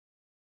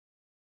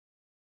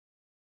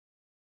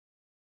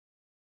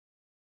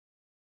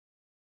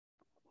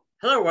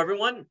Hello,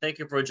 everyone. Thank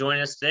you for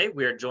joining us today.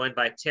 We are joined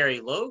by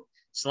Terry Logue,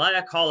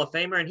 SLIAC Hall of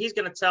Famer, and he's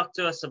going to talk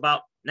to us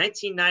about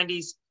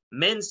 1990s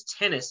men's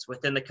tennis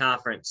within the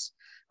conference.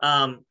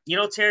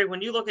 Terry,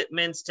 when you look at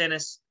men's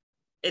tennis,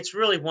 it's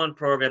really one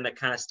program that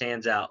kind of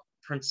stands out,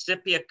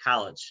 Principia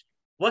College.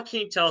 What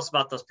can you tell us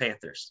about those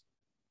Panthers?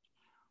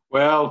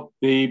 Well,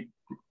 the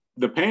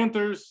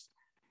Panthers,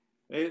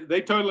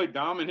 they totally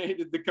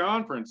dominated the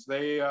conference.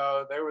 They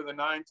were the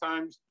 9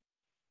 times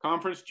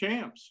conference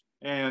champs,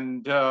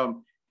 and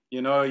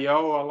you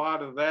owe a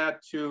lot of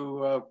that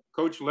to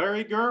Coach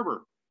Larry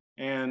Gerber.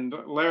 And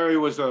Larry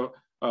was a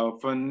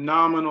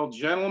phenomenal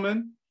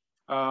gentleman.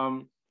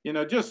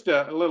 Just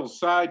a little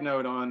side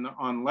note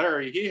on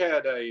Larry. He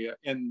had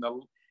in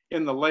the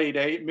mid to late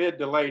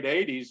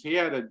 80s, he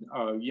had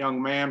a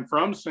young man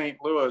from St.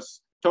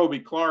 Louis, Toby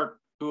Clark,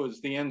 who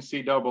was the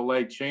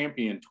NCAA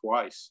champion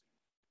twice.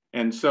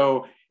 And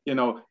so,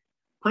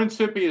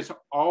 Principia has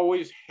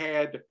always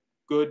had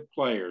good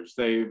players.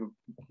 They've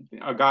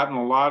gotten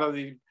a lot of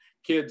the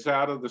kids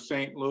out of the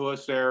St.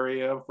 Louis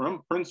area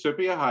from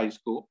Principia High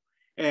School,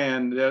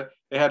 and they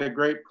had a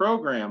great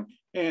program.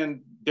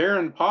 And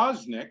Darren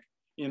Posnick,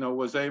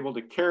 was able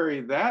to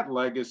carry that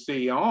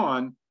legacy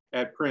on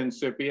at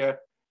Principia.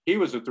 He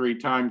was a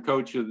 3-time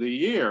coach of the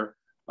year.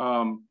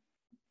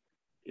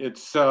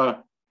 It's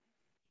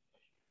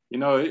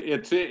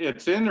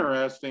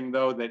interesting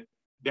though that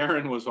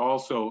Darren was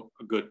also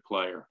a good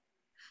player.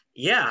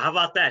 Yeah, how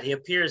about that? He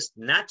appears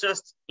not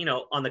just,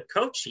 on the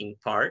coaching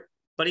part,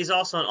 but he's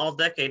also an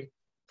all-decade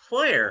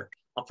player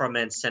for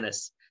men's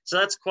tennis. So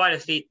that's quite a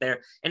feat there.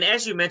 And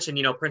as you mentioned,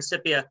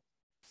 Principia,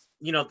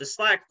 the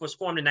SLIAC was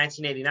formed in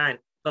 1989,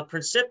 but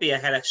Principia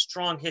had a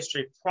strong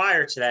history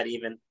prior to that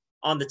even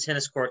on the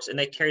tennis courts, and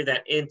they carried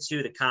that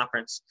into the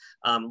conference.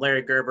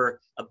 Larry Gerber,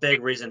 a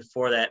big reason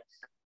for that.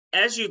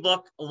 As you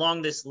look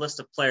along this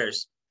list of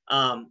players,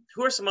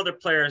 who are some other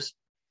players,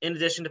 in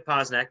addition to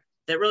Posnick,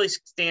 that really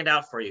stand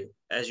out for you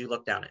as you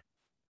look down it?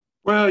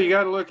 Well, you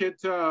got to look at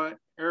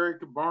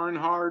Eric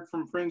Barnhart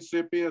from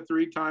Principia,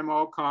 3-time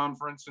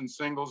all-conference in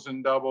singles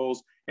and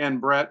doubles, and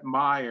Brett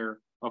Meyer,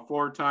 a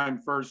 4-time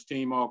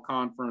first-team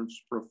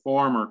all-conference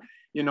performer.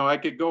 I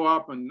could go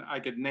up and I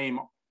could name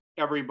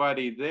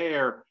everybody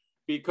there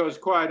because,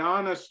 quite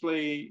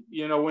honestly,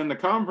 when the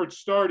conference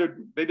started,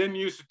 they didn't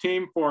use the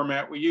team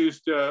format. We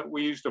used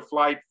a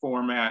flight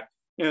format,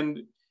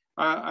 and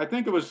I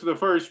think it was the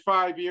first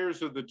 5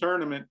 years of the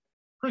tournament,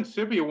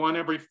 Principia won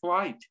every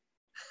flight.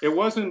 It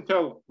wasn't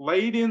until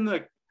late in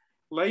the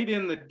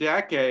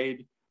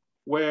decade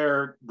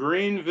where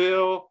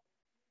Greenville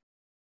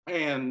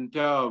and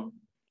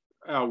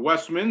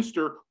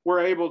Westminster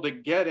were able to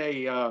get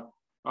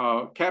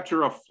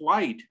capture a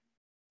flight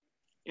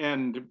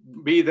and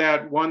be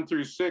that 1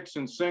 through 6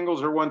 in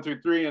singles or 1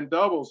 through 3 in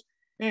doubles.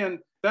 And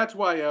that's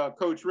why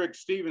Coach Rick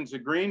Stevens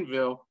at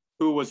Greenville,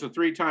 who was a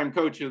 3-time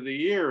coach of the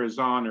year, is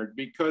honored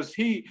because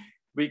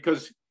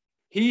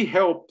he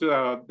helped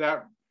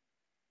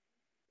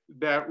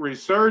that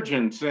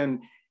resurgence.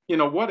 And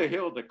what a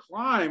hill to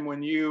climb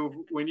when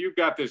you've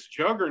got this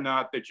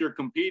juggernaut that you're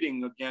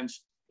competing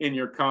against in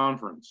your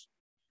conference.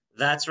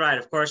 That's right.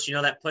 Of course,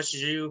 that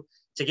pushes you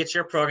to get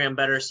your program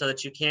better so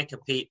that you can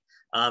compete.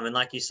 And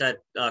like you said,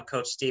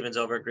 Coach Stevens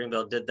over at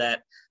Greenville did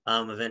that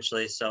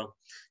eventually. So,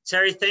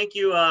 Terry, thank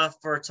you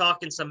for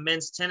talking some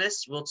men's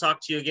tennis. We'll talk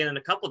to you again in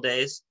a couple of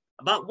days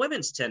about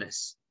women's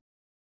tennis.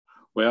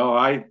 Well,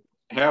 I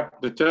have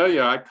to tell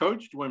you, I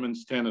coached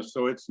women's tennis,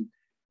 so it's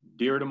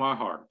dear to my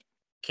heart.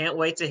 Can't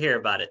wait to hear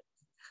about it.